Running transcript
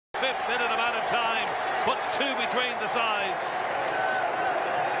between the sides.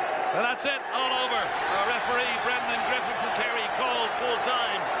 And that's it, all over. Our referee, Brendan Griffin from Kerry, calls full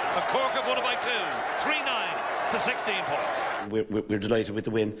time. A Cork have won it by 2, 3-9 to 16 points. We're delighted with the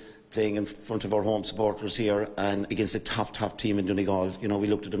win, playing in front of our home supporters here and against a top team in Donegal. You know, we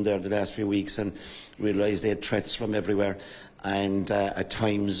looked at them there the last few weeks and realised they had threats from everywhere. And at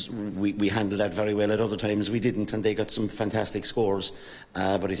times we handled that very well, at other times we didn't, and they got some fantastic scores.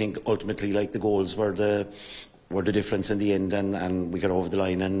 But I think ultimately, like, the goals were the difference in the end, and we got over the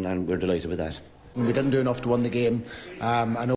line, and we're delighted with that. We didn't do enough to win the game. I know